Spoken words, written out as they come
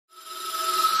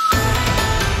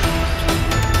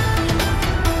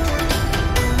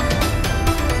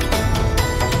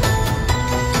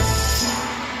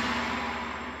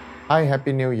Hi,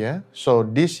 Happy New Year. So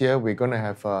this year we're going to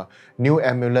have a new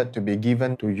amulet to be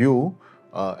given to you,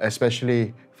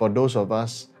 especially for those of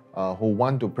us who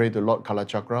want to pray to Lord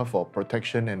Kalachakra for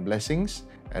protection and blessings,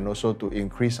 and also to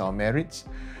increase our merits.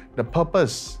 The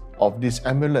purpose of this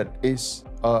amulet is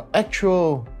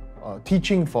actual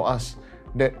teaching for us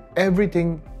that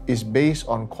everything is based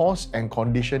on cause and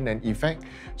condition and effect.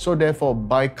 So therefore,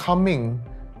 by coming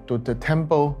to the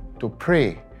temple to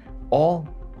pray or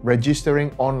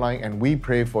registering online and we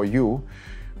pray for you,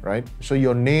 right? So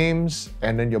your names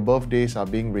and then your birthdays are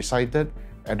being recited,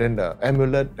 and then the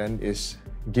amulet then is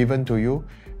given to you.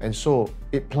 And so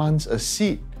it plants a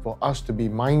seed for us to be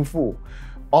mindful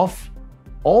of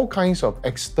all kinds of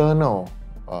external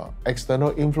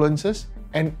influences,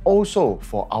 and also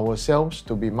for ourselves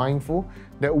to be mindful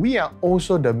that we are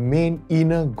also the main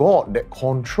inner God that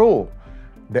control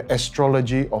the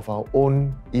astrology of our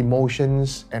own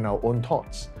emotions and our own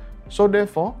thoughts. So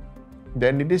therefore,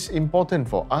 then it is important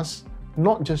for us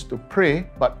not just to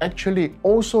pray, but actually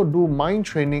also do mind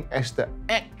training as the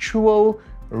actual,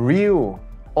 real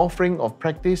offering of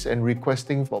practice and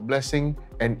requesting for blessing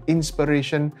and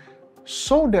inspiration,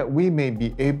 so that we may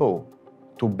be able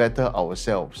to better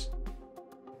ourselves.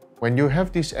 When you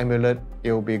have this amulet,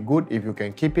 it will be good if you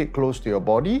can keep it close to your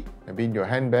body, maybe in your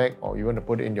handbag, or you want to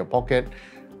put it in your pocket,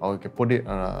 or you can put it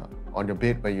on your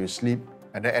bed where you sleep.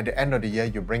 And then at the end of the year,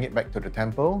 you bring it back to the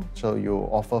temple, so you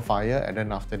offer fire, and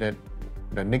then after that,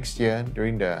 the next year,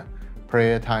 during the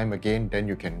prayer time again, then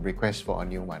you can request for a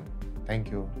new one.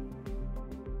 Thank you.